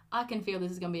welcome. I can feel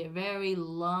this is going to be a very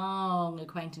long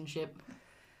acquaintanceship.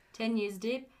 10 years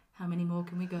deep. How many more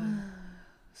can we go?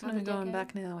 It's not going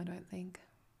back now, I don't think.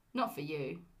 Not for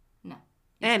you. No.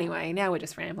 Anyway, now we're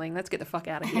just rambling. Let's get the fuck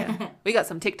out of here. We got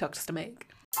some TikToks to make.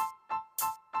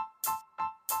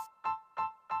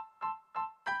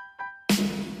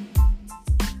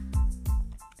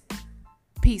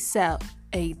 Peace out,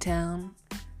 A-Town.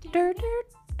 Is that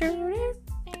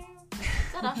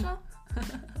Usher?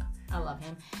 I love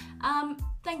him.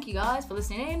 Thank you guys for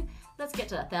listening in. Let's get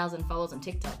to 1,000 followers on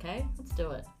TikTok, okay? Let's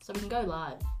do it. So we can go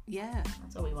live. Yeah.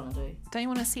 That's all we want to do. Don't you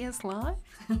want to see us live?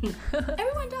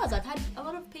 Everyone does. I've had a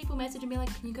lot of people messaging me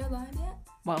like, can you go live yet?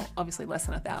 Well, obviously less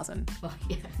than 1,000. Well,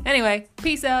 yeah. Anyway,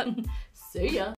 peace out. See ya.